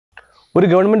ഒരു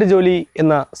ഗവൺമെൻറ് ജോലി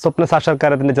എന്ന സ്വപ്ന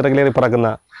സാക്ഷാത്കാരത്തിൻ്റെ ചിറകിലേറി പറക്കുന്ന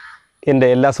എൻ്റെ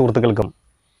എല്ലാ സുഹൃത്തുക്കൾക്കും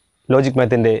ലോജിക്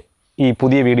മാത്തിൻ്റെ ഈ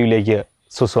പുതിയ വീഡിയോയിലേക്ക്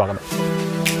സുസ്വാഗതം.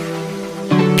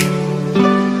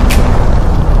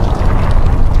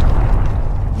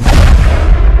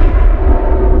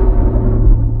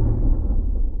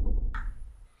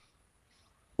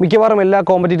 മിക്കവാറും എല്ലാ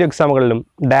കോമ്പറ്റേറ്റീവ് എക്സാമുകളിലും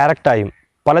ഡയറക്റ്റായും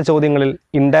പല ചോദ്യങ്ങളിൽ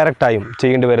ഇൻഡയറക്റ്റായും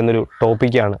ചെയ്യേണ്ടി വരുന്നൊരു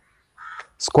ടോപ്പിക്കാണ്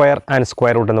സ്ക്വയർ ആൻഡ്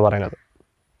സ്ക്വയർ റൂട്ട് എന്ന് പറയുന്നത്.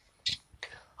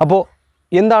 അപ്പോൾ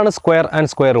എന്താണ് സ്ക്വയർ ആൻഡ്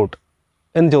സ്ക്വയർ റൂട്ട്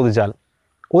എന്ന് ചോദിച്ചാൽ,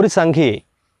 ഒരു സംഖ്യയെ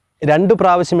 2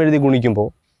 പ്രാവശ്യം എഴുതി ഗുണിക്കുമ്പോൾ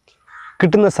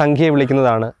കിട്ടുന്ന സംഖ്യയെ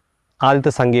വിളിക്കുന്നതാണ്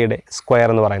ആദ്യത്തെ സംഖ്യയുടെ സ്ക്വയർ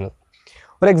എന്ന് പറയുന്നത്.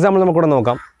 ഒരു എക്സാമ്പിൾ നമുക്കിവിടെ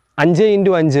നോക്കാം. 5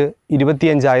 × 5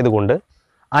 25 ആയതുകൊണ്ട്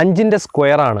 5ൻ്റെ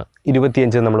സ്ക്വയറാണ്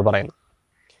 25 എന്ന് നമ്മൾ പറയുന്നത്.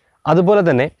 അതുപോലെ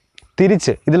തന്നെ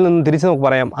ഇതിൽ നിന്ന് തിരിച്ച് നമുക്ക്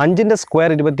പറയാം, 5ൻ്റെ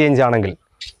സ്ക്വയർ 25 ആണെങ്കിൽ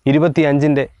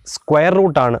 25ൻ്റെ സ്ക്വയർ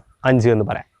റൂട്ടാണ് 5 എന്ന്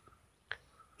പറയാം.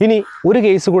 ഇനി ഒരു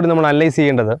കേസ് കൂടി നമ്മൾ അനലൈസ്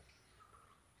ചെയ്യേണ്ടത്,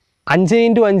 5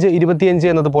 × 5 25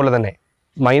 എന്നതുപോലെ തന്നെ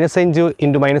 -5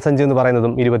 × -5 എന്ന്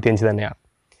പറയുന്നതും 25 തന്നെയാണ്.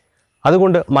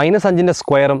 അതുകൊണ്ട് -5ൻ്റെ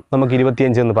സ്ക്വയറും നമുക്ക്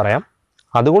 25 എന്ന് പറയാം.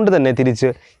 അതുകൊണ്ട് തന്നെ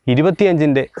തിരിച്ച്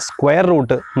 25ൻ്റെ സ്ക്വയർ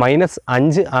റൂട്ട്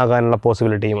 -5 ആകാനുള്ള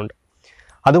പോസിബിലിറ്റിയുമുണ്ട്.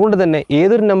 അതുകൊണ്ട് തന്നെ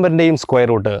ഏതൊരു നമ്പറിൻ്റെയും സ്ക്വയർ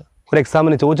റൂട്ട്, ഒരു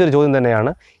എക്സാമിന് ചോദിച്ചൊരു ചോദ്യം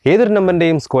തന്നെയാണ്, ഏതൊരു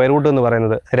നമ്പറിൻ്റെയും സ്ക്വയർ റൂട്ട് എന്ന്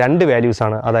പറയുന്നത് 2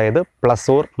 വാല്യൂസാണ്, അതായത് പ്ലസ്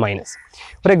ഓർ മൈനസ്.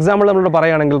 ഒരു എക്സാമ്പിൾ നമ്മളോട്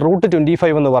പറയുകയാണെങ്കിൽ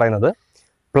 √25 എന്ന് പറയുന്നത്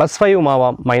 +5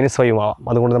 ആവാം -5 ആവാം.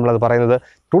 അതുകൊണ്ട് നമ്മളത് പറയുന്നത്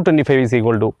 √25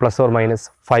 =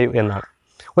 +or-5 എന്നാണ്.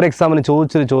 ഒരു എക്സാമിന്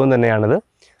ചോദിച്ചൊരു ചോദ്യം തന്നെയാണിത്.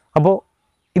 അപ്പോൾ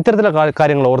ഇത്തരത്തിലുള്ള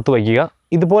കാര്യങ്ങൾ ഓർത്ത് വയ്ക്കുക.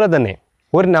 ഇതുപോലെ തന്നെ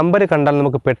ഒരു നമ്പർ കണ്ടാൽ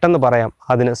നമുക്ക് പെട്ടെന്ന് പറയാം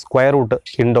അതിന് സ്ക്വയർ റൂട്ട്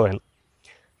ഉണ്ടോ എന്ന്.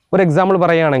 ഒരു എക്സാമ്പിൾ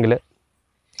പറയുകയാണെങ്കിൽ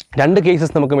 2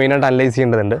 കേസസ് നമുക്ക് മെയിനായിട്ട് അനലൈസ്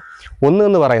ചെയ്യേണ്ടതുണ്ട്. ഒന്ന്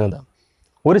എന്ന് പറയുന്നത്,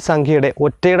 ഒരു സംഖ്യയുടെ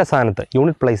ഒറ്റയുടെ സ്ഥാനത്ത്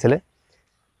യൂണിറ്റ് പ്ലേസിൽ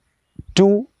 2,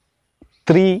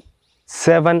 3,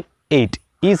 7, 8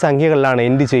 ഈ സംഖ്യകളിലാണ്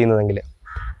എൻഡ് ചെയ്യുന്നതെങ്കിൽ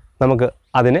നമുക്ക്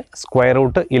അതിന് സ്ക്വയർ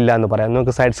റൂട്ട് ഇല്ല എന്ന് പറയാം.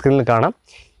 നമുക്ക് സൈഡ് സ്ക്രീനിൽ കാണാം.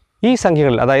 ഈ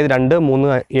സംഖ്യകളിൽ, അതായത് 2,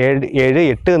 3, 7,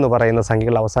 8 എന്ന് പറയുന്ന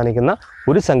സംഖ്യകൾ അവസാനിക്കുന്ന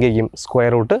ഒരു സംഖ്യയ്ക്കും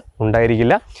സ്ക്വയർ റൂട്ട്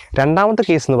ഉണ്ടായിരിക്കില്ല. രണ്ടാമത്തെ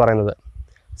കേസ് എന്ന് പറയുന്നത്,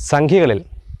 സംഖ്യകളിൽ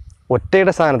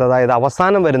ഒറ്റയുടെ സ്ഥാനത്ത്, അതായത്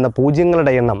അവസാനം വരുന്ന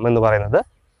പൂജ്യങ്ങളുടെ എണ്ണം എന്ന് പറയുന്നത്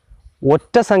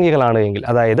ഒറ്റ സംഖ്യകളാണ് എങ്കിൽ,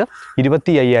 അതായത്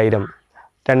 25,000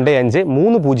 2, 5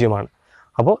 3 പൂജ്യമാണ്.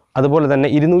 അപ്പോൾ അതുപോലെ തന്നെ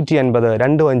 250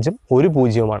 2 5 1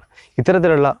 പൂജ്യവുമാണ്.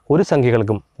 ഇത്തരത്തിലുള്ള ഒരു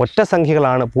സംഖ്യകൾക്കും ഒറ്റ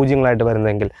സംഖ്യകളാണ് പൂജ്യങ്ങളായിട്ട്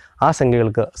വരുന്നതെങ്കിൽ ആ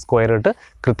സംഖ്യകൾക്ക് സ്ക്വയർ റൂട്ട്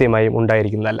കൃത്യമായും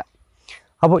ഉണ്ടായിരിക്കുന്നതല്ല.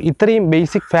 അപ്പോൾ ഇത്രയും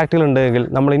ബേസിക് ഫാക്റ്റുകൾ ഉണ്ടെങ്കിൽ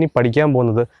നമ്മളിനി പഠിക്കാൻ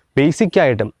പോകുന്നത്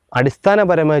ബേസിക്കായിട്ടും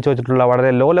അടിസ്ഥാനപരമായി ചോദിച്ചിട്ടുള്ള വളരെ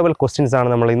ലോ ലെവൽ ക്വസ്റ്റ്യൻസ് ആണ്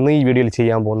നമ്മൾ ഇന്ന് ഈ വീഡിയോയിൽ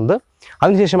ചെയ്യാൻ പോകുന്നത്.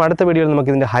 അതിനുശേഷം അടുത്ത വീഡിയോയിൽ നമുക്ക്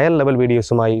ഇതിൻ്റെ ഹയർ ലെവൽ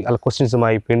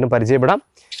ക്വസ്റ്റ്യൻസുമായി വീണ്ടും പരിചയപ്പെടാം.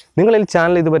 നിങ്ങളിൽ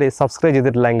ചാനൽ ഇതുവരെ സബ്സ്ക്രൈബ്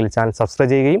ചെയ്തിട്ടില്ലെങ്കിൽ ചാനൽ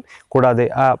സബ്സ്ക്രൈബ് ചെയ്യുകയും കൂടാതെ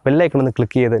ആ ബെല്ലൈക്കൺ ഒന്ന്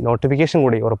ക്ലിക്ക് ചെയ്ത് നോട്ടിഫിക്കേഷൻ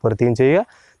കൂടി ഉറപ്പുവരുത്തുകയും ചെയ്യുക.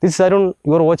 This is Arun,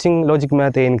 you are watching logic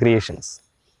math AN creations.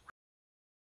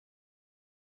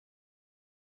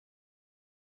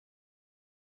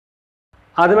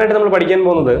 ആദ്യമായിട്ട് നമ്മൾ പഠിക്കാൻ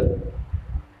പോകുന്നത്,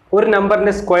 ഒരു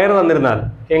നമ്പറിൻ്റെ സ്ക്വയർ തന്നിരുന്നാൽ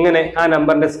എങ്ങനെ ആ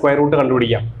നമ്പറിൻ്റെ സ്ക്വയർ റൂട്ട്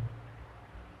കണ്ടുപിടിക്കാം.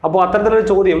 അപ്പോൾ അത്തരത്തിലൊരു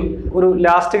ചോദ്യം ഒരു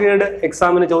ലാസ്റ്റ് ഗ്രേഡ്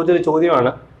എക്സാമിന് ചോദിച്ചൊരു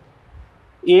ചോദ്യമാണ്.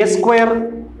 A²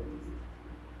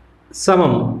 =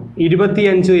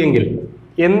 25 എങ്കിൽ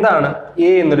എന്താണ്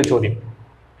A എന്നൊരു ചോദ്യം.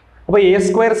 അപ്പോൾ A²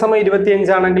 = 25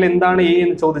 ആണെങ്കിൽ എന്താണ് A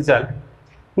എന്ന് ചോദിച്ചാൽ,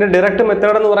 ഇതിൻ്റെ ഡയറക്റ്റ്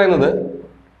മെത്തേഡ് എന്ന് പറയുന്നത്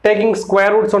taking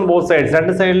square Roots on both sides,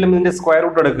 2 സൈഡിലും ഇതിൻ്റെ സ്ക്വയർ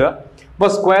റൂട്ട് എടുക്കുക. അപ്പോൾ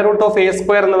സ്ക്വയർ റൂട്ട് ഓഫ്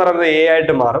A² എന്ന് പറയുന്നത് A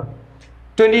ആയിട്ട് മാറും,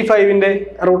 25ൻ്റെ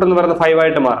റൂട്ട് എന്ന് പറയുന്നത് 5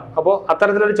 ആയിട്ട് മാറും. അപ്പോൾ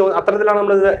അത്തരത്തിലാണ്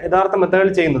നമ്മൾ യഥാർത്ഥ മെത്തേഡിൽ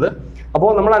ചെയ്യുന്നത്. അപ്പോൾ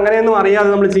നമ്മൾ അങ്ങനെയൊന്നും അറിയാതെ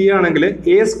നമ്മൾ ചെയ്യുകയാണെങ്കിൽ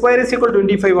A² =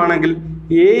 25 ആണെങ്കിൽ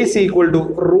A =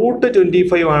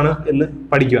 √25 ആണ് എന്ന്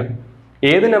പഠിക്കുക.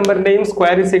 ഏത് നമ്പറിൻ്റെയും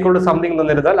സ്ക്വയർ = സംതിങ്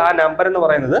തന്നിരുന്നാൽ ആ നമ്പർ എന്ന്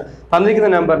പറയുന്നത് തന്നിരിക്കുന്ന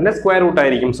നമ്പറിന്റെ സ്ക്വയർ റൂട്ട്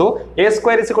ആയിരിക്കും. സോ A²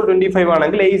 = 25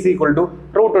 ആണെങ്കിൽ A =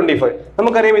 √25.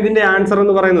 നമുക്കറിയാം ഇതിന്റെ ആൻസർ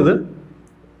എന്ന് പറയുന്നത്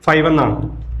 5 എന്നാണ്.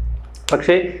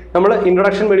 പക്ഷേ നമ്മൾ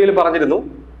ഇൻട്രൊഡക്ഷൻ വീഡിയോയിൽ പറഞ്ഞിരുന്നു,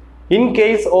 ഇൻ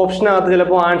കേസ് ഓപ്ഷനകത്ത്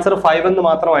ചിലപ്പോൾ ആൻസർ 5 എന്ന്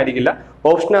മാത്രമായിരിക്കില്ല,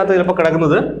 ഓപ്ഷനകത്ത് ചിലപ്പോൾ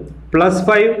കിടക്കുന്നത്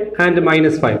 +5 and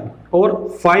 -5 ഓർ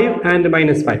 5 and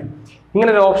 -5 ഇങ്ങനെ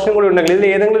ഒരു ഓപ്ഷൻ കൂടി ഉണ്ടെങ്കിൽ, ഇതിൽ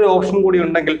ഏതെങ്കിലും ഒരു ഓപ്ഷൻ കൂടി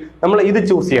ഉണ്ടെങ്കിൽ നമ്മൾ ഇത്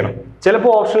ചൂസ് ചെയ്യണം.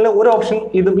 ചിലപ്പോൾ ഓപ്ഷനിൽ ഒരു ഓപ്ഷൻ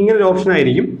ഇത് ഇങ്ങനെ ഒരു ഓപ്ഷൻ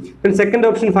ആയിരിക്കും, പിന്നെ സെക്കൻഡ്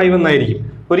ഓപ്ഷൻ 5 എന്നായിരിക്കും.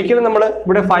 ഒരിക്കലും നമ്മൾ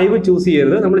ഇവിടെ 5 ചൂസ്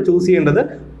ചെയ്യരുത്. നമ്മൾ ചൂസ് ചെയ്യേണ്ടത്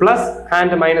 +5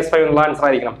 and -5 എന്നുള്ള ആൻസർ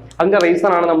ആയിരിക്കണം. അതിന്റെ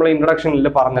റീസൺ ആണ് നമ്മൾ ഇൻട്രൊഡക്ഷനിൽ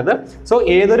പറഞ്ഞത്. സോ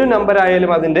ഏതൊരു നമ്പർ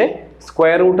ആയാലും അതിന്റെ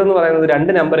സ്ക്വയർ റൂട്ട് എന്ന് പറയുന്നത്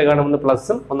 2 നമ്പർ കാണും, ഒന്ന്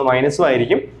പ്ലസും ഒന്ന് മൈനസും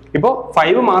ആയിരിക്കും. ഇപ്പോൾ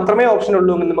 5 മാത്രമേ ഓപ്ഷൻ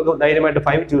ഉള്ളൂ എങ്കിൽ നമുക്ക് ധൈര്യമായിട്ട്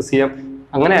 5 ചൂസ് ചെയ്യാം.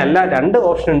 അങ്ങനെയല്ല, 2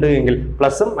 ഓപ്ഷൻ ഉണ്ട് എങ്കിൽ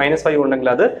 +ഉം -5 ഉണ്ടെങ്കിൽ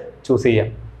അത് ചൂസ് ചെയ്യാം.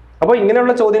 അപ്പോൾ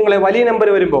ഇങ്ങനെയുള്ള ചോദ്യങ്ങളെ വലിയ നമ്പർ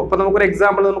വരുമ്പോൾ, ഇപ്പോൾ നമുക്കൊരു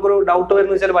എക്സാമ്പിൾ, നമുക്കൊരു ഡൗട്ട്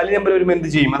വരുന്നത് വെച്ചാൽ വലിയ നമ്പർ വരുമ്പോൾ എന്ത്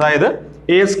ചെയ്യും? അതായത്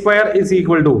A²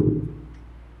 =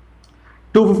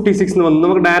 256 എന്ന് വന്നു.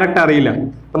 നമുക്ക് ഡയറക്റ്റ് അറിയില്ല.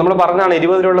 അപ്പൊ നമ്മൾ പറഞ്ഞതാണ്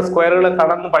 20 സ്ക്വയറുകൾ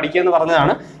കടന്ന് പഠിക്കുക എന്ന്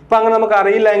പറഞ്ഞതാണ്. ഇപ്പൊ അങ്ങനെ നമുക്ക്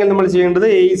അറിയില്ല എങ്കിൽ നമ്മൾ ചെയ്യേണ്ടത്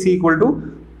a is equal to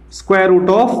square root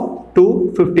of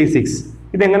 256.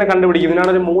 ഇതെങ്ങനെ കണ്ടുപിടിക്കും?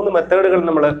 ഇതിനാണ് ഒരു 3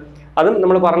 മെത്തേഡുകൾ അതും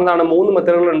നമ്മൾ പറഞ്ഞതാണ്. 3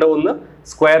 മെത്തേഡുകൾ ഉണ്ട്. ഒന്ന്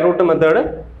സ്ക്വയർ റൂട്ട് മെത്തേഡ്,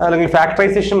 അല്ലെങ്കിൽ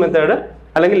ഫാക്ടറൈസേഷൻ മെത്തേഡ്,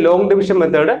 അല്ലെങ്കിൽ ലോങ് ഡിവിഷൻ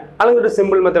മെത്തേഡ്, അല്ലെങ്കിൽ ഒരു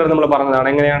സിമ്പിൾ മെത്തേഡ് നമ്മൾ പറഞ്ഞതാണ്.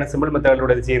 എങ്ങനെയാണ് സിമ്പിൾ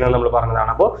മെത്തേഡിലൂടെ ഇത് ചെയ്യുന്നത് നമ്മൾ പറഞ്ഞതാണ്.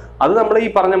 അപ്പോൾ അത് നമ്മൾ ഈ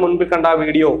പറഞ്ഞ മുൻപിൽ കണ്ട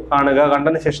വീഡിയോ കാണുക.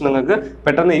 കണ്ടതിന് ശേഷം നിങ്ങൾക്ക്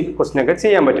പെട്ടെന്ന് ഈ ക്വസ്റ്റ്യൻ ഒക്കെ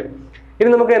ചെയ്യാൻ പറ്റും. ഇനി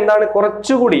നമുക്ക് എന്താണ്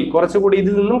കുറച്ചുകൂടി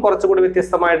ഇതിൽ നിന്നും കുറച്ചുകൂടി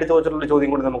വ്യത്യസ്തമായിട്ട് ചോദിച്ചിട്ടുള്ള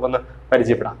ചോദ്യം കൂടി നമുക്കൊന്ന്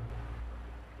പരിചയപ്പെടാം.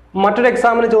 മറ്റൊരു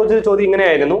എക്സാമിന് ചോദിച്ചൊരു ചോദ്യം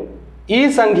ഇങ്ങനെയായിരുന്നു: ഈ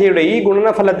സംഖ്യയുടെ ഈ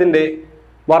ഗുണനഫലത്തിന്റെ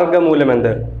വർഗ്ഗമൂലം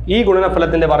എന്ത്? ഈ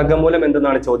ഗുണനഫലത്തിന്റെ വർഗ്ഗമൂലം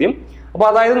എന്തെന്നാണ് ചോദ്യം. അപ്പോൾ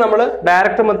അതായത് നമ്മൾ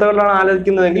ഡയറക്റ്റ് മെത്തേഡിലാണ്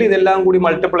ആലോചിക്കുന്നതെങ്കിൽ ഇതെല്ലാം കൂടി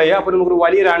മൾട്ടിപ്ലൈ ചെയ്യുക. അപ്പോൾ നമുക്കൊരു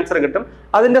വലിയൊരു ആൻസർ കിട്ടും.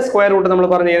 അതിന്റെ സ്ക്വയർ റൂട്ട് നമ്മൾ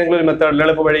പറഞ്ഞ ഏതെങ്കിലും ഒരു മെത്തേഡിലോ,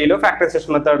 എളുപ്പ വഴിയിലോ,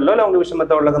 ഫാക്ടറൈസേഷൻ മെത്തേഡിലോ, ലോങ് ഡിവിഷൻ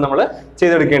മെത്തേഡിലൊക്കെ നമ്മൾ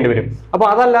ചെയ്തെടുക്കേണ്ടി വരും. അപ്പോൾ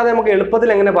അതല്ലാതെ നമുക്ക്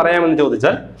എളുപ്പത്തിൽ എങ്ങനെ പറയാമെന്ന്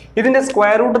ചോദിച്ചാൽ, ഇതിന്റെ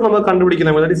സ്ക്വയർ റൂട്ട് നമുക്ക്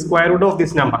കണ്ടുപിടിക്കണം. അതായത് square root of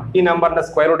this number, ഈ നമ്പറിന്റെ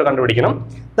സ്ക്വയർ റൂട്ട് കണ്ടുപിടിക്കണം.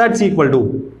 ദാറ്റ്സ് ഈക്വൽ ടു,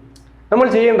 നമ്മൾ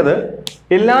ചെയ്യേണ്ടത്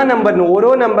എല്ലാ നമ്പറിനും, ഓരോ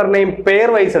നമ്പറിനെയും പെയർ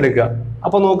വൈസ് എടുക്കുക.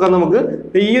 അപ്പൊ നോക്കാം, നമുക്ക്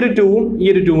ഈ ഒരു 2ഉം ഈ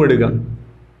ഒരു 2ഉം എടുക്കാം.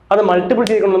 അത് മൾട്ടിപ്പിൾ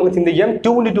ചെയ്തുകൊണ്ട് നമുക്ക് ചിന്തിക്കാം.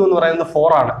 2 × 2 എന്ന് പറയുന്നത്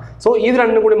 4 ആണ്. സോ ഇത്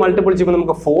രണ്ടും കൂടി മൾട്ടിപ്പിൾ ചെയ്യുമ്പോൾ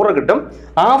നമുക്ക് 4 കിട്ടും.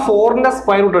 ആ 4ന്റെ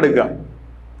സ്ക്വയർ റൂട്ട് എടുക്കുക,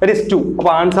 ദാറ്റ് ഈസ് 2.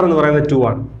 അപ്പോൾ ആൻസർ എന്ന് പറയുന്നത് 2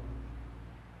 ആണ്.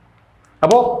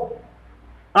 അപ്പോൾ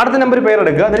അടുത്ത നമ്പർ പെയർ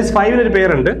എടുക്കുക, ദാറ്റ് ഈസ് 5ന് ഒരു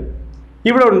പെയർ ഉണ്ട്,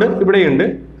 ഇവിടെ ഉണ്ട്, ഇവിടെയുണ്ട്.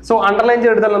 സോ അണ്ടർലൈൻ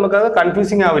ചെയ്തെടുത്താൽ നമുക്ക് അത്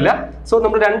കൺഫ്യൂസിങ് ആവില്ല. സോ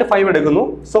നമ്മൾ 2 5 എടുക്കുന്നു.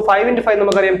 സോ 5 × 5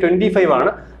 നമുക്കറിയാം 25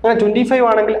 ആണ്. അങ്ങനെ 25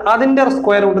 ആണെങ്കിൽ അതിന്റെ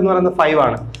സ്ക്വയർ റൂട്ട് എന്ന് പറയുന്നത് 5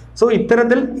 ആണ്. സോ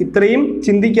ഇത്രയും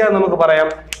ചിന്തിക്കാതെ നമുക്ക് പറയാം,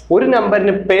 ഒരു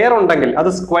നമ്പറിന് പെയർ ഉണ്ടെങ്കിൽ, അത്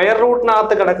സ്ക്വയർ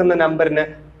റൂട്ടിനകത്ത് കിടക്കുന്ന നമ്പറിന്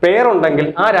പെയർ ഉണ്ടെങ്കിൽ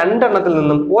ആ 2 എണ്ണത്തിൽ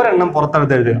നിന്നും ഒരെണ്ണം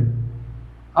പുറത്തെടുത്ത് എഴുതുക.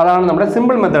 അതാണ് നമ്മുടെ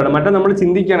സിമ്പിൾ മെത്തേഡ്. മറ്റേ നമ്മൾ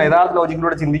ചിന്തിക്കുകയാണ്, യഥാർത്ഥ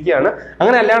ലോജിക്കിലൂടെ ചിന്തിക്കുകയാണ്.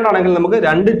 അങ്ങനെ അല്ലാണ്ടാണെങ്കിൽ നമുക്ക്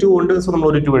 2 2 ഉണ്ട്, സോ നമ്മൾ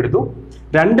ഒരു 2 എടുത്തു.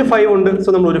 2 5 ഉണ്ട്,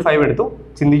 സോ നമ്മൾ ഒരു 5 എടുത്തു.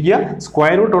 ചിന്തിക്കുക,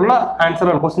 സ്ക്വയർ റൂട്ട് ഉള്ള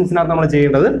ആൻസറുകൾ ക്വസ്റ്റ്യൻസിനകത്ത് നമ്മൾ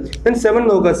ചെയ്യേണ്ടത്. ദെൻ 7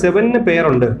 നോക്കുക, 7ന് പെയർ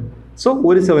ഉണ്ട്, സോ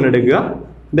ഒരു 7 എടുക്കുക.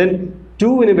 ദെൻ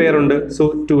 2ന് പെയർ ഉണ്ട്, സോ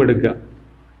 2 എടുക്കുക.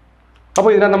 അപ്പോൾ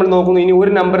ഇതിനകത്ത് നമ്മൾ നോക്കുന്നു, ഇനി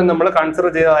ഒരു നമ്പർ നമ്മൾ കൺസിഡർ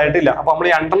ചെയ്തതായിട്ടില്ല. അപ്പോൾ നമ്മൾ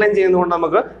ഈ അണ്ടർലൈൻ ചെയ്യുന്നതുകൊണ്ട്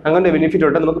നമുക്ക് അങ്ങനെ ബെനിഫിറ്റ്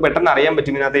ഉണ്ട്. നമുക്ക് പെട്ടെന്ന് അറിയാൻ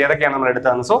പറ്റും ഇതിനകത്ത് ഏതൊക്കെയാണ് നമ്മൾ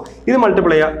എടുത്തതെന്ന്. സോ ഇത്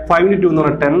മൾട്ടിപ്ലൈ ചെയ്യുക. 5 × 2 എന്ന്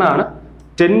പറയുന്നത് 10 ആണ്.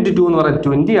 10 × 2 എന്ന് പറയുന്നത്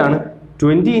 20 ആണ്.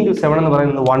 20 × 7 എന്ന്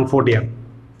പറയുന്നത് 140 ആണ്.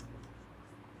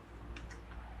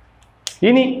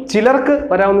 ഇനി ചിലർക്ക്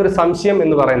വരാവുന്ന ഒരു സംശയം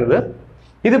എന്ന് പറയുന്നത്,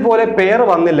 ഇതുപോലെ പെയർ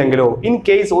വന്നില്ലെങ്കിലോ, ഇൻ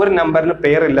കേസ് ഒരു നമ്പറിന്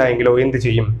പെയർ ഇല്ല എങ്കിലോ എന്ത്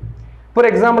ചെയ്യും? ഫോർ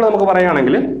എക്സാമ്പിൾ നമുക്ക്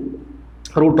പറയുകയാണെങ്കിൽ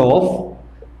റൂട്ട് ഓഫ്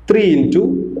 3 ×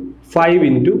 5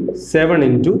 × 7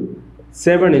 ×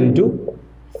 7 ×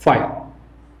 5,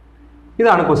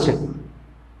 ഇതാണ് ക്വസ്റ്റ്യൻ.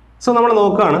 സോ നമ്മൾ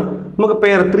നോക്കുകയാണ്, നമുക്ക്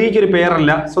പെയർ 3ക്ക് ഒരു പെയർ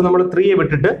അല്ല. സോ നമ്മൾ 3യെ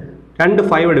വിട്ടിട്ട് 2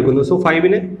 5 എടുക്കുന്നു. സോ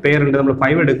 5ന് പെയർ ഉണ്ട്, നമ്മൾ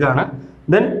 5 എടുക്കുകയാണ്.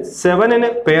 ദെൻ 7ന്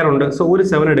പെയർ ഉണ്ട്, സോ ഒരു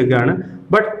 7 എടുക്കുകയാണ്.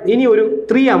 ബട്ട് ഇനി ഒരു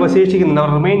 3 അവശേഷിക്കുന്നുണ്ട്,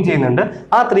 റിമെയിൻ ചെയ്യുന്നുണ്ട്.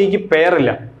 ആ 3ക്ക് പെയർ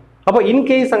ഇല്ല. അപ്പോൾ ഇൻ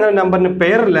കേസ് അങ്ങനെ നമ്പറിന്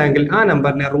പെയർ ഇല്ല എങ്കിൽ ആ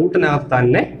നമ്പറിനെ റൂട്ടിനകത്ത്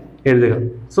തന്നെ എഴുതുക.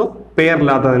 സോ പെയർ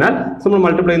ഇല്ലാത്തതിനാൽ നമ്മൾ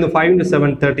മൾട്ടിപ്ലൈ ചെയ്യുന്നു. 5 ×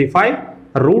 7 35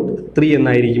 √3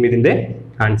 എന്നായിരിക്കും ഇതിന്റെ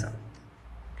ആൻസർ.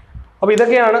 അപ്പോൾ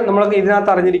ഇതൊക്കെയാണ് നമ്മൾക്ക്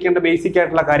ഇതിനകത്ത് അറിഞ്ഞിരിക്കേണ്ട ബേസിക്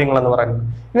ആയിട്ടുള്ള കാര്യങ്ങൾ എന്ന് പറയുന്നത്.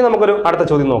 ഇനി നമുക്കൊരു അടുത്ത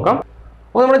ചോദ്യം നോക്കാം.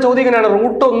 അപ്പോൾ നമ്മുടെ ചോദ്യം ഇങ്ങനെയാണ്: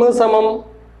 √1 =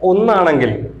 1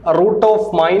 ആണെങ്കിൽ റൂട്ട് ഓഫ്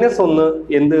 -1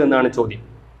 എന്ത് എന്നാണ് ചോദ്യം.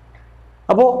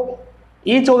 അപ്പോൾ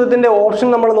ഈ ചോദ്യത്തിന്റെ ഓപ്ഷൻ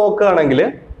നമ്മൾ നോക്കുകയാണെങ്കിൽ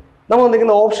നമ്മൾ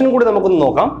എന്തെങ്കിലും ഓപ്ഷൻ കൂടി നമുക്കൊന്ന്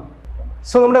നോക്കാം.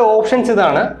 സോ നമ്മുടെ ഓപ്ഷൻസ്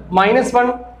ഇതാണ്: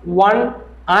 -1 1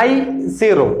 I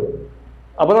 0.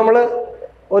 അപ്പോൾ നമ്മൾ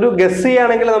ഒരു ഗസ്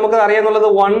ചെയ്യുകയാണെങ്കിൽ നമുക്ക് അറിയാന്നുള്ളത്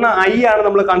 1 I ആണ്,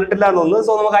 നമ്മൾ കണ്ടിട്ടില്ല എന്നൊന്ന്.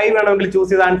 സോ നമുക്ക് I വേണമെങ്കിൽ ചൂസ്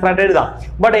ചെയ്ത് ആൻസർ ആയിട്ട് എഴുതാം.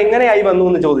 ബട്ട് എങ്ങനെ I വന്നു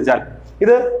എന്ന് ചോദിച്ചാൽ,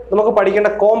 ഇത് നമുക്ക്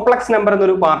പഠിക്കേണ്ട കോംപ്ലക്സ് നമ്പർ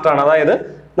എന്നൊരു പാർട്ടാണ്. അതായത്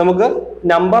നമുക്ക്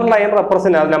നമ്പർ ലൈൻ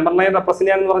റെപ്രസെന്റ്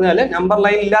ചെയ്യാൻ എന്ന് പറഞ്ഞാൽ നമ്പർ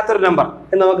ലൈൻ ഇല്ലാത്തൊരു നമ്പർ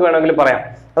എന്ന് നമുക്ക് വേണമെങ്കിൽ പറയാം.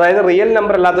 അതായത് റിയൽ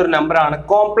നമ്പർ അല്ലാത്തൊരു നമ്പറാണ്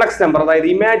കോംപ്ലക്സ് നമ്പർ, അതായത്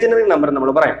ഇമാജിനറി നമ്പർ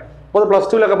നമ്മൾ പറയാം. അപ്പോൾ പ്ലസ്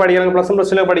 2 പഠിക്കണം, പ്ലസ് 1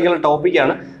 പ്ലസ് 2 പഠിക്കുന്ന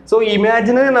ടോപ്പിക്കാണ്. സോ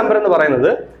ഇമാജിനറി നമ്പർ എന്ന് പറയുന്നത്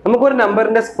നമുക്കൊരു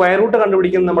നമ്പറിന്റെ സ്ക്വയർ റൂട്ട്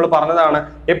കണ്ടുപിടിക്കുന്നത് നമ്മൾ പറഞ്ഞതാണ്.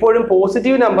 എപ്പോഴും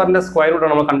പോസിറ്റീവ് നമ്പറിന്റെ സ്ക്വയർ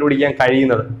റൂട്ടാണ് നമ്മൾ കണ്ടുപിടിക്കാൻ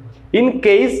കഴിയുന്നത്. ഇൻ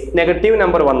കേസ് നെഗറ്റീവ്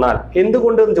നമ്പർ വന്നാൽ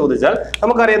എന്തുകൊണ്ട് എന്ന് ചോദിച്ചാൽ,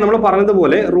 നമുക്കറിയാം, നമ്മൾ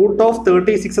പറഞ്ഞതുപോലെ റൂട്ട് ഓഫ്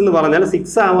 36 എന്ന് പറഞ്ഞാൽ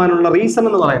 6 ആവാനുള്ള റീസൺ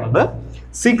എന്ന് പറയുന്നത്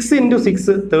 6 ×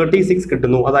 6 36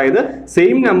 കിട്ടുന്നു. അതായത്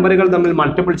സെയിം നമ്പറുകൾ തമ്മിൽ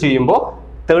മൾട്ടിപ്പിൾ ചെയ്യുമ്പോൾ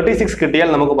 36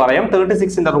 കിട്ടിയാൽ നമുക്ക് പറയാം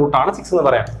 36ന്റെ റൂട്ടാണ് 6 എന്ന്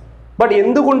പറയാം. ബട്ട്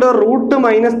എന്തുകൊണ്ട് റൂട്ട്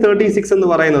 -36 എന്ന്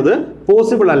പറയുന്നത്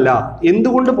പോസിബിൾ അല്ല?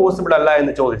 എന്തുകൊണ്ട് പോസിബിൾ അല്ല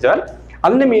എന്ന് ചോദിച്ചാൽ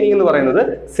അതിന്റെ മീനിങ് എന്ന് പറയുന്നത്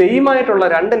സെയിം ആയിട്ടുള്ള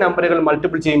 2 നമ്പറുകൾ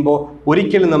മൾട്ടിപ്പിൾ ചെയ്യുമ്പോൾ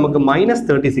ഒരിക്കലും നമുക്ക്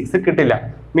 -36 കിട്ടില്ല.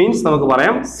 മീൻസ് നമുക്ക്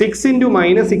പറയാം 6 ×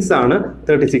 -6 ആണ്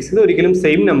 36. ഇത് ഒരിക്കലും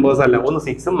സെയിം നമ്പേഴ്സ് അല്ല. ഒന്ന്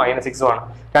 6ഉം -6ഉം ആണ്.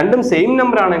 രണ്ടും സെയിം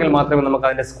നമ്പർ ആണെങ്കിൽ മാത്രമേ നമുക്ക്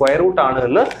അതിന്റെ സ്ക്വയർ റൂട്ട് ആണ്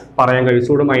എന്ന് പറയാൻ കഴിയൂ.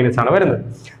 സൂട് മൈനസ് ആണ് വരുന്നത്.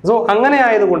 സോ അങ്ങനെ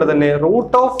ആയതുകൊണ്ട് തന്നെ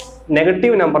റൂട്ട് ഓഫ്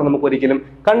നെഗറ്റീവ് നമ്പർ നമുക്ക് ഒരിക്കലും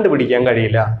കണ്ടുപിടിക്കാൻ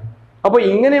കഴിയില്ല. അപ്പോൾ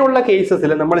ഇങ്ങനെയുള്ള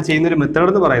കേസസിൽ നമ്മൾ ചെയ്യുന്ന ഒരു മെത്തേഡ്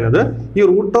എന്ന് പറയുന്നത് ഈ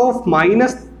റൂട്ട് ഓഫ്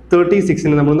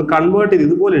 -36 നമ്മളൊന്ന് കൺവേർട്ട് ചെയ്ത്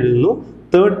ഇതുപോലെ എഴുതുന്നു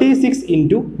 36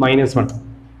 ഇൻറ്റു -1.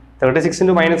 36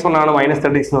 ഇൻറ്റു -1 ആണ്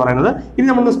 -36 എന്ന് പറയുന്നത്. ഇനി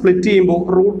നമ്മളൊന്ന് സ്പ്ലിറ്റ് ചെയ്യുമ്പോൾ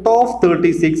root of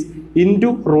 36 into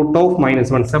root of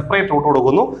 -1 separate root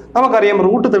കൊടുക്കുന്നു. നമുക്കറിയാം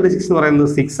റൂട്ട് 36 എന്ന് പറയുന്നത്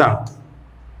 6 ആണ്.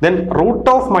 ദെൻ റൂട്ട്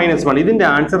ഓഫ് -1 ഇതിന്റെ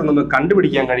ആൻസർ നമുക്ക്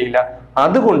കണ്ടുപിടിക്കാൻ കഴിയില്ല.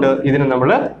 അതുകൊണ്ട് ഇതിനെ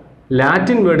നമ്മൾ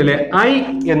ലാറ്റിൻ വേർഡിലെ ഐ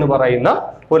എന്ന് പറയുന്ന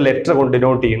ഒരു ലെറ്റർ കൊണ്ട്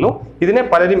ഡിനോട്ട് ചെയ്യുന്നു. ഇതിനെ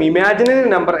പലരും ഇമാജിനറി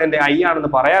നമ്പർ എന്റെ ഐ ആണെന്ന്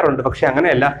പറയാറുണ്ട്. പക്ഷെ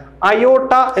അങ്ങനെയല്ല,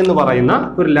 അയോട്ട എന്ന് പറയുന്ന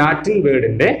ഒരു ലാറ്റിൻ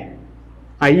വേർഡിന്റെ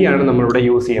ഐ ആണ് നമ്മളിവിടെ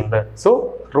യൂസ് ചെയ്യുന്നത്. സോ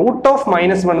റൂട്ട് ഓഫ്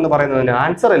 -1 എന്ന് പറയുന്നതിന്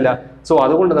ആൻസർ അല്ല. സോ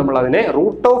അതുകൊണ്ട് നമ്മൾ അതിനെ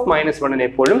റൂട്ട് ഓഫ് -1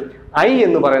 എപ്പോഴും ഐ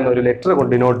എന്ന് പറയുന്ന ഒരു ലെറ്റർ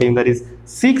കൊണ്ട് ഡിനോട്ട് ചെയ്യും. ദാറ്റ് ഈസ്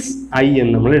 6i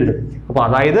എന്ന് നമ്മൾ എഴുതും. അപ്പൊ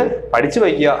അതായത് പഠിച്ചു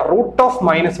വയ്ക്കുക, റൂട്ട് ഓഫ്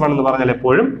 -1 എന്ന് പറഞ്ഞാൽ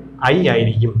എപ്പോഴും ഐ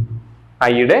ആയിരിക്കും.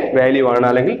 ഐയുടെ വാല്യൂ ആണ്,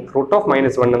 അല്ലെങ്കിൽ റൂട്ട് ഓഫ്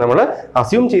 -1 നമ്മൾ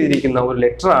അസ്യൂം ചെയ്തിരിക്കുന്ന ഒരു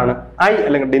ലെറ്റർ ആണ് ഐ,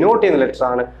 അല്ലെങ്കിൽ ഡിനോട്ട് ചെയ്യുന്ന ലെറ്റർ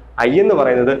ആണ് ഐ എന്ന്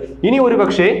പറയുന്നത്. ഇനി ഒരു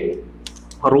പക്ഷേ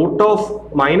റൂട്ട് ഓഫ്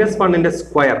 -1ന്റെ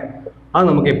സ്ക്വയർ അത്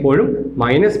നമുക്ക് എപ്പോഴും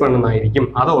 -1 എന്നായിരിക്കും.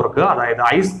 അത് ഓർക്കുക. അതായത്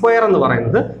I² എന്ന്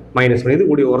പറയുന്നത് -1. ഇത്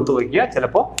കൂടി ഓർത്ത് വയ്ക്കുക.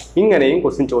 ചിലപ്പോൾ ഇങ്ങനെയും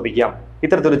ക്വസ്റ്റ്യൻ ചോദിക്കാം.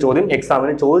 ഇത്തരത്തിലൊരു ചോദ്യം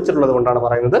എക്സാമിന് ചോദിച്ചിട്ടുള്ളത് കൊണ്ടാണ്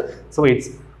പറയുന്നത്. സോ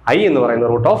ഇറ്റ്സ് ഐ എന്ന് പറയുന്നത്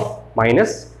റൂട്ട് ഓഫ്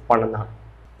 -1 എന്നാണ്.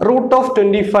 Root of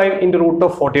 25 into root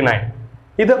of 49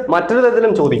 ഇത് മറ്റൊരു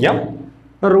തരത്തിലും ചോദിക്കാം.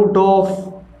 റൂട്ട് ഓഫ്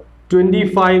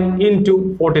 25 ഇൻറ്റു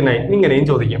 49 ഇങ്ങനെയും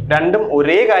ചോദിക്കാം. രണ്ടും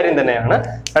ഒരേ കാര്യം തന്നെയാണ്.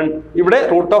 ഇവിടെ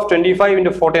റൂട്ട് ഓഫ് 25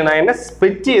 ഇൻറ്റു 49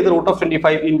 സ്പ്ലിറ്റ് ചെയ്ത് റൂട്ട് ഓഫ്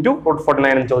 25 ഇൻറ്റു റൂട്ട്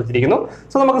 49 എന്ന് ചോദിച്ചിരിക്കുന്നു.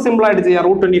 സോ നമുക്ക് സിമ്പിൾ ആയിട്ട് ചെയ്യാം.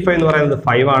 റൂട്ട് 25 എന്ന് പറയുന്നത്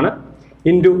 5 ആണ്,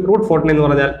 ഇൻറ്റു റൂട്ട് 49 എന്ന്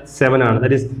പറഞ്ഞാൽ 7 ആണ്.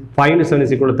 That is 5 into 7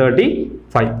 is equal to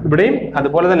 35. ഇവിടെയും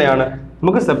അതുപോലെ തന്നെയാണ്.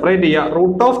 നമുക്ക് സെപ്പറേറ്റ് ചെയ്യാം.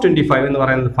 റൂട്ട് ഓഫ് 25 എന്ന്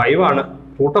പറയുന്നത് 5 ആണ്,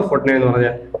 റൂട്ട് ഓഫ് 49 എന്ന്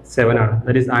പറഞ്ഞാൽ 7 ആണ്.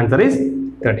 That is answer is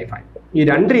 35. ഈ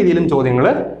രണ്ട് രീതിയിലും ചോദ്യങ്ങൾ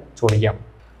ചോദിക്കാം.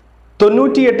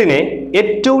 98നെ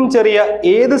ഏറ്റവും ചെറിയ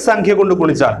ഏത് സംഖ്യ കൊണ്ട്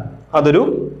ഗുണിച്ചാൽ അതൊരു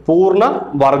പൂർണ്ണ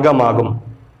വർഗമാകും?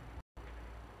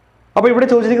 അപ്പൊ ഇവിടെ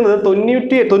ചോദിച്ചിരിക്കുന്നത്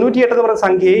 98 എന്ന് പറയുന്ന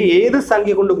സംഖ്യയെ ഏത്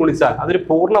സംഖ്യ കൊണ്ട് ഗുണിച്ചാൽ അതൊരു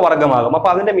പൂർണ്ണ വർഗമാകും. അപ്പൊ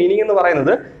അതിന്റെ മീനിങ് എന്ന്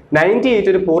പറയുന്നത് 98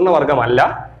 ഒരു പൂർണ്ണ വർഗമല്ല,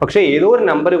 പക്ഷേ ഏതോ ഒരു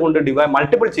നമ്പർ കൊണ്ട്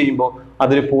മൾട്ടിപ്പിൾ ചെയ്യുമ്പോൾ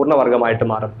അതൊരു പൂർണ്ണ വർഗമായിട്ട്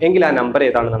മാറും. എങ്കിൽ ആ നമ്പർ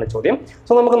ഏതാണെന്നാണ് ചോദ്യം.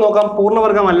 സോ നമുക്ക് നോക്കാം.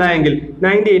 പൂർണ്ണവർഗമല്ല എങ്കിൽ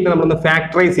 98 നമ്മളൊന്ന്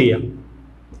ഫാക്ടറൈസ് ചെയ്യാം.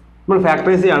 നമ്മൾ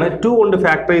ഫാക്ടറൈസ് ചെയ്യാണ്. 2 കൊണ്ട്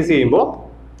ഫാക്ടറൈസ് ചെയ്യുമ്പോൾ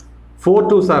 4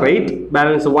 2s are 8,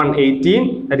 balance 1 18,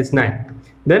 that is 9.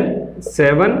 Then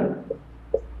 7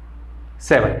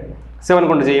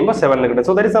 കൊണ്ട് ചെയ്യുമ്പോൾ 7 കിട്ടും.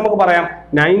 സോ ദാറ്റ് ഈസ് നമുക്ക് പറയാം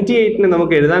 98നെ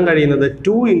നമുക്ക് എഴുതാൻ കഴിയുന്നത്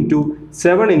 2 into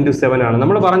 7 into 7 ആണ്.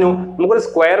 നമ്മൾ പറഞ്ഞു നമുക്കൊരു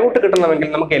സ്ക്വയർ റൂട്ട് കിട്ടണമെങ്കിൽ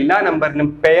നമുക്ക് എല്ലാ നമ്പറിനും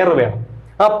പെയർ വേണം.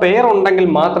 ആ പെയർ ഉണ്ടെങ്കിൽ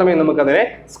മാത്രമേ നമുക്ക് അതിനെ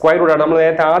സ്ക്വയർ റൂട്ട് ആയിട്ട്, നമ്മൾ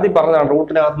നേരത്തെ ആദ്യം പറഞ്ഞതാണ്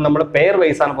റൂട്ടിനകത്ത് നമ്മൾ പെയർ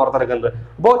വൈസ് ആണ് പുറത്തെടുക്കുന്നത്.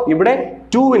 അപ്പോൾ ഇവിടെ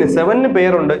 2ന് 7ന്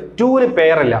പെയർ ഉണ്ട്, 2ന്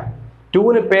പെയർ ഇല്ല.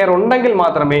 2ന് പെയർ ഉണ്ടെങ്കിൽ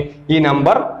മാത്രമേ ഈ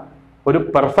നമ്പർ ഒരു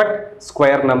പെർഫെക്റ്റ്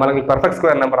സ്ക്വയർ നമ്പർ അല്ലെങ്കിൽ പെർഫെക്റ്റ്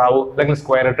സ്ക്വയർ നമ്പർ ആവൂ, അല്ലെങ്കിൽ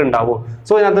സ്ക്വയർ ഇട്ട് ഉണ്ടാവൂ.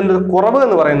 സോ അതിൻ്റെ കുറവ്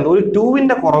എന്ന് പറയുന്നത് ഒരു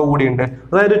 2ന്റെ കുറവ് കൂടി ഉണ്ട്.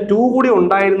 അതായത് 2 കൂടി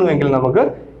ഉണ്ടായിരുന്നുവെങ്കിൽ നമുക്ക്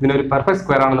ഇതിനൊരു പെർഫെക്റ്റ്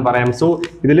സ്ക്വയർ ആണെന്ന് പറയാം. സോ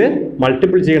ഇതിൽ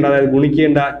മൾട്ടിപ്പിൾ ചെയ്യേണ്ട, അതായത്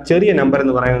ഗുണിക്കേണ്ട ചെറിയ നമ്പർ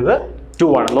എന്ന് പറയുന്നത് 2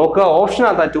 ആണ്. നോക്കുക,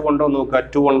 ഓപ്ഷനകത്ത് 2 ഉണ്ടോ നോക്കുക.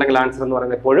 2 ഉണ്ടെങ്കിൽ ആൻസർ എന്ന്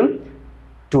പറയുന്നത് എപ്പോഴും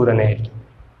 2 തന്നെയായിരിക്കും.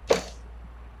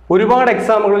 ഒരുപാട്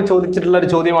എക്സാമുകളിൽ ചോദിച്ചിട്ടുള്ള ഒരു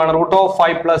ചോദ്യമാണ് root of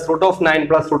 5 plus root of 9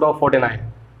 plus root of 49.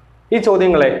 ഈ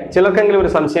ചോദ്യങ്ങളെ ചിലർക്കെങ്കിലും ഒരു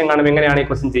സംശയം കാണും, എങ്ങനെയാണ് ഈ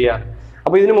ക്വസ്റ്റ്യൻ ചെയ്യാറ്.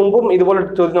 അപ്പോൾ ഇതിനു മുമ്പും ഇതുപോലെ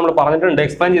ചോദ്യം നമ്മൾ പറഞ്ഞിട്ടുണ്ട്,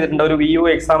 എക്സ്പ്ലെയിൻ ചെയ്തിട്ടുണ്ട്. ഒരു VO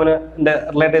എക്സാമിന്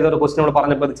റിലേറ്റ് ചെയ്ത ഒരു ക്വസ്റ്റ്യൻ നമ്മൾ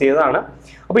പറഞ്ഞപ്പോൾ അത് ചെയ്തതാണ്.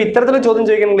 അപ്പോൾ ഇത്തരത്തിലുള്ള ചോദ്യം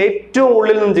ചോദിക്കണമെങ്കിൽ ഏറ്റവും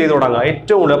ഉള്ളിൽ നിന്നും ചെയ്തു തുടങ്ങുക.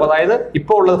 ഏറ്റവും ഉള്ളിൽ, അപ്പോൾ അതായത്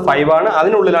ഇപ്പോൾ ഉള്ളത് 5 ആണ്,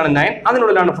 അതിനുള്ളിലാണ് 9,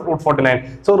 അതിനുള്ളിലാണ് റൂട്ട് 49.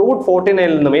 സോ റൂട്ട്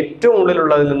 49 നിന്നും ഏറ്റവും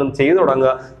ഉള്ളിലുള്ളതിൽ നിന്നും ചെയ്തു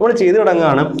തുടങ്ങുക. നമ്മൾ ചെയ്തു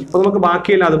തുടങ്ങുകയാണ്. അപ്പോൾ നമുക്ക്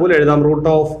ബാക്കിയെല്ലാം അതുപോലെ എഴുതാം. Root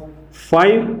of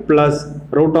 5 plus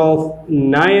root of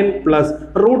 9 plus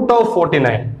root of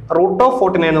 49. Root of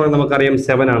 49 എന്ന് പറയുന്നത് നമുക്കറിയാം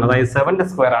 7 ആണ്, അതായത് 7ന്റെ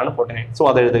സ്ക്വയർ ആണ് 49. സോ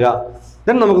അത് എഴുതുക.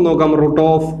 ദെൻ നമുക്ക് നോക്കാം. Root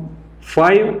of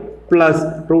 5 plus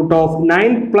root of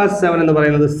 9 plus 7 എന്ന്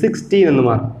പറയുന്നത് 16 എന്ന്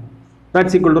മാറും.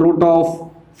 That's equal to root of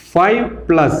 5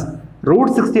 plus root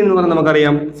 16 എന്ന് പറയുന്നത്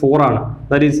നമുക്കറിയാം 4 ആണ്.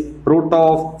 That is root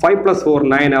of 5 plus 4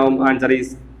 9 ആവും. Answer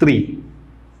is 3.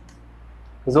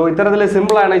 സോ ഇത്തരത്തിലെ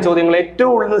സിമ്പിൾ ആണ് ഈ ചോദ്യങ്ങൾ.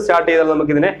 ഏറ്റവും ഉള്ളിൽ നിന്ന് സ്റ്റാർട്ട് ചെയ്താൽ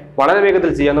നമുക്ക് ഇതിനെ വളരെ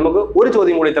വേഗത്തിൽ ചെയ്യാം. നമുക്ക് ഒരു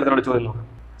ചോദ്യം കൂടി ഇത്തരത്തിലുള്ള ചോദ്യം നോക്കാം.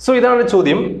 സോ ഇതാണ്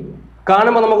ചോദ്യം.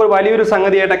 കാണുമ്പോൾ നമുക്ക് വലിയൊരു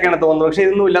സംഗതിയായിട്ടൊക്കെയാണ് തോന്നുന്നത്, പക്ഷേ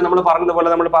ഇതൊന്നുമില്ല. നമ്മൾ പറഞ്ഞതുപോലെ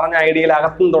നമ്മൾ പറഞ്ഞ ഐഡിയയിൽ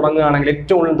അകത്തുനിന്ന് തുടങ്ങുകയാണെങ്കിൽ,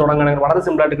 ഏറ്റവും ഉള്ളിൽ തുടങ്ങുകയാണെങ്കിൽ വളരെ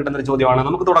സിമ്പിൾ ആയിട്ട് കിട്ടുന്ന ഒരു ചോദ്യമാണ്.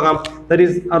 നമുക്ക് തുടങ്ങാം. That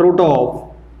is root of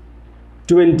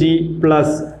 20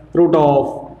 plus root of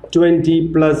 20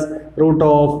 plus root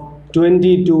of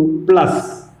 22 plus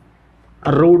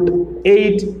root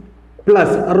 8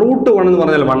 plus root 1 എന്ന്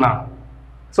പറഞ്ഞാൽ 1 ആണ്.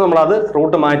 സോ നമ്മൾ അത്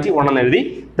റൂട്ട് മാറ്റി 1 എന്ന് എഴുതി.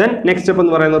 ദെൻ നെക്സ്റ്റ് സ്റ്റെപ്പ്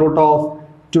എന്ന് പറയുന്നത് root of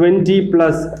 20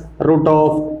 plus root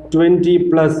of 20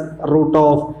 plus root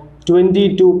of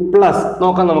 22 plus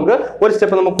നോക്കാം. നമുക്ക് ഒരു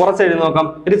സ്റ്റെപ്പ് നമുക്ക് കുറച്ച് എഴുതി നോക്കാം.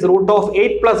 It is root of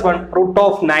 8 plus 1 root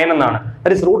of 9 എന്നാണ്.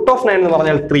 ദാറ്റ് ഇസ് റൂട്ട് ഓഫ് 9 എന്ന്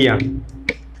പറഞ്ഞാൽ 3 ആണ്.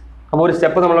 അപ്പോൾ ഒരു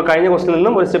സ്റ്റെപ്പ് നമ്മൾ കഴിഞ്ഞ ക്വസ്റ്റിൽ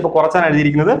നിന്നും ഒരു സ്റ്റെപ്പ് കുറച്ചാണ്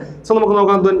എഴുതിയിരിക്കുന്നത്. സോ നമുക്ക്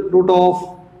നോക്കാം root of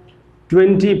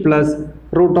 20 plus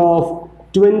root of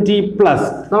 20 plus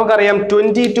നമുക്കറിയാം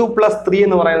 22 പ്ലസ് 3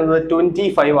 എന്ന് പറയുന്നത്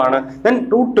 25 ആണ്. ദെൻ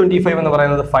റൂട്ട് 25 എന്ന്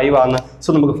പറയുന്നത് 5 ആണ്.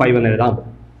 സോ നമുക്ക് 5 എന്ന് എഴുതാം.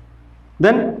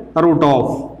 ദെൻ റൂട്ട്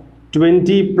ഓഫ്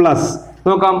 20 പ്ലസ്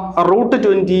നോക്കാം റൂട്ട്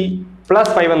 20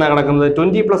 പ്ലസ് 5 എന്നാണ് കിടക്കുന്നത്.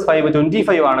 20 പ്ലസ് 5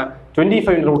 25 ആണ്.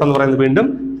 25 റൂട്ട് എന്ന് പറയുന്നത് വീണ്ടും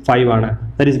 5 ആണ്.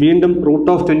 ദാറ്റ് ഈസ് വീണ്ടും റൂട്ട്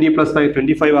ഓഫ് 20 പ്ലസ് 5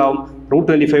 25 ആവും. റൂട്ട്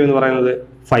 25 എന്ന് പറയുന്നത്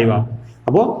 5 ആവും.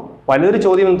 അപ്പോൾ വലിയൊരു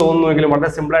ചോദ്യം എന്ന് തോന്നുന്നുവെങ്കിലും വളരെ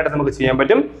സിമ്പിൾ ആയിട്ട് നമുക്ക് ചെയ്യാൻ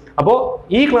പറ്റും. അപ്പോൾ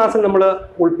ഈ ക്ലാസ്സിൽ നമ്മൾ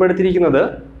ഉൾപ്പെടുത്തിയിരിക്കുന്നത്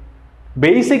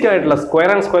ബേസിക് ആയിട്ടുള്ള സ്ക്വയർ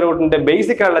ആൻഡ് സ്ക്വയർ റൂട്ടിന്റെ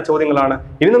ബേസിക് ആയിട്ടുള്ള ചോദ്യങ്ങളാണ്.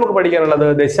 ഇനി നമുക്ക് പഠിക്കാനുള്ളത്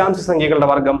ദശാംശ സംഖ്യകളുടെ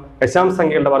വർഗ്ഗം, ദശാംശ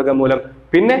സംഖ്യകളുടെ വർഗ്ഗമൂലം,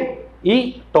 പിന്നെ ഈ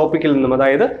ടോപ്പിക്കിൽ നിന്നും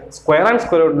അതായത് സ്ക്വയർ ആൻഡ്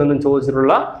സ്ക്വയർ റൂട്ടിൽ നിന്നും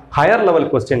ചോദിച്ചിട്ടുള്ള ഹയർ ലെവൽ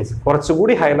ക്വസ്റ്റ്യൻസ്,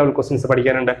 കുറച്ചുകൂടി ഹയർ ലെവൽ ക്വസ്റ്റ്യൻസ്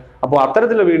പഠിക്കാനുണ്ട്. അപ്പോൾ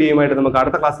അത്തരത്തിലുള്ള വീഡിയോയുമായിട്ട് നമുക്ക്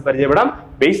അടുത്ത ക്ലാസ്സിൽ പരിചയപ്പെടാം.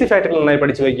 ബേസിക് ആയിട്ട് നന്നായി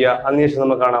പഠിച്ചു വയ്ക്കുക. അതിനുശേഷം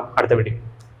നമുക്ക് കാണാം അടുത്ത വീഡിയോ.